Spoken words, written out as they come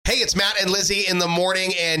It's Matt and Lizzie in the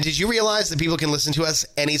morning. And did you realize that people can listen to us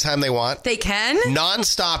anytime they want? They can?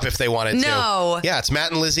 Non-stop if they wanted to. No. Yeah, it's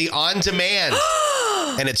Matt and Lizzie on demand.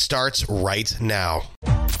 And it starts right now.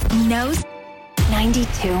 Nose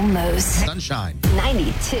 92 Moose. Sunshine.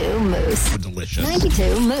 92 Moose. Delicious.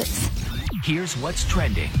 92 Moose. Here's what's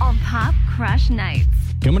trending on Pop Crush Nights.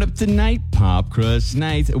 Coming up tonight, Pop Crush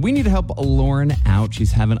Nights. We need to help Lauren out.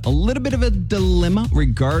 She's having a little bit of a dilemma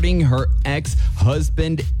regarding her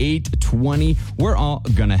ex-husband, 820. We're all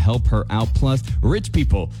going to help her out. Plus, rich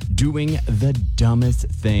people doing the dumbest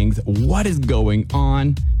things. What is going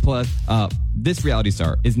on? Plus, this reality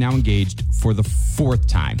star is now engaged for the 4th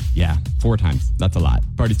time. Yeah, 4 times. That's a lot.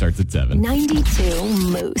 Party starts at 7. 92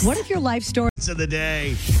 Moose. What if your life story Of the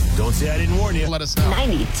day. Don't say I didn't warn you. Let us know.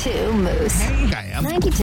 92 Moose. I am. 92